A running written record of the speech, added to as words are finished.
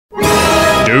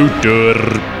Doutor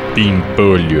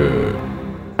Pimpolho.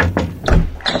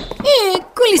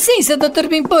 Com licença, Doutor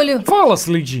Pimpolho. Fala,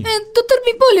 Sileidi. Doutor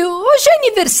Pimpolho, hoje é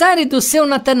aniversário do seu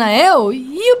Natanael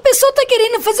e o pessoal tá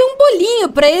querendo fazer um bolinho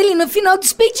pra ele no final do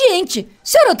expediente. O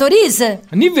senhor autoriza?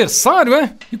 Aniversário,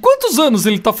 é? E quantos anos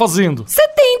ele tá fazendo?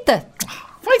 70.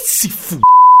 Vai se f...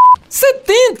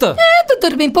 70?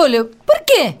 Doutor Pimpolho, por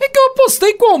quê? É que eu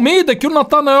apostei com o Almeida que o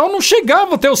Natanael não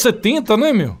chegava até os 70,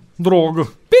 né, meu? Droga.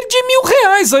 Perdi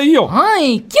R$1.000 aí, ó.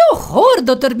 Ai, que horror,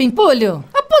 Doutor Pimpolho.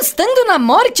 Apostando na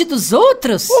morte dos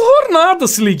outros? Horror nada,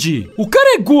 Sileidi. O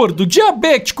cara é gordo,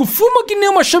 diabético, fuma que nem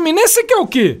uma chaminé, você quer o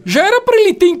quê? Já era pra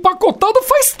ele ter empacotado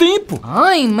faz tempo.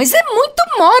 Ai, mas é muito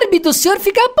mórbido o senhor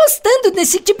ficar apostando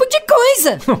nesse tipo de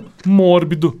coisa.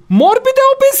 Mórbido. Mórbido é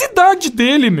a obesidade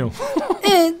dele, meu.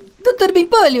 Doutor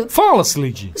Pimpolho. Fala,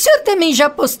 Sileidi. O senhor também já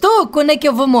apostou quando é que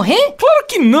eu vou morrer? Claro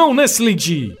que não, né,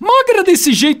 Sileidi? Magra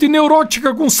desse jeito e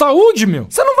neurótica com saúde, meu.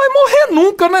 Você não vai morrer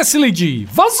nunca, né, Sileidi?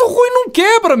 Vaso ruim não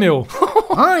quebra, meu.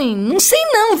 Ai, não sei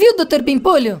não, viu, Doutor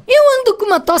Pimpolho? Eu ando com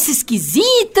uma tosse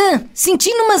esquisita,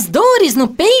 sentindo umas dores no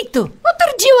peito.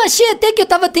 Outro dia eu achei até que eu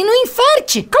tava tendo um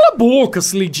infarte. Cala a boca,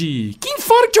 Sileidi. Que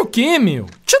infarte é o quê, meu?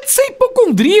 Deixa de ser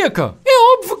hipocondríaca.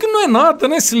 É óbvio que não é nada,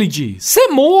 né, Sileidi? Você é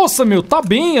moça, meu, tá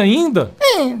bem ainda.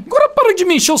 Agora para de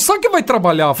me encher o saco e vai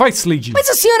trabalhar, vai, Sileidi. Mas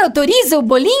o senhor autoriza o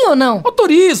bolinho ou não?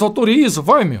 Autorizo,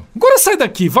 vai, meu. Agora sai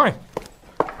daqui, vai.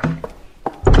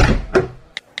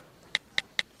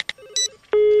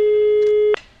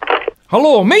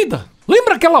 Alô, Almeida?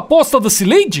 Lembra aquela aposta da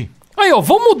Sileidi? Aí, ó,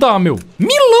 vamos mudar, meu.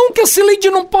 Milão que a Sileidi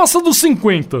não passa dos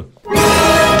 50.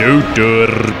 Doutor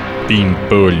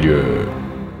Pimpolho.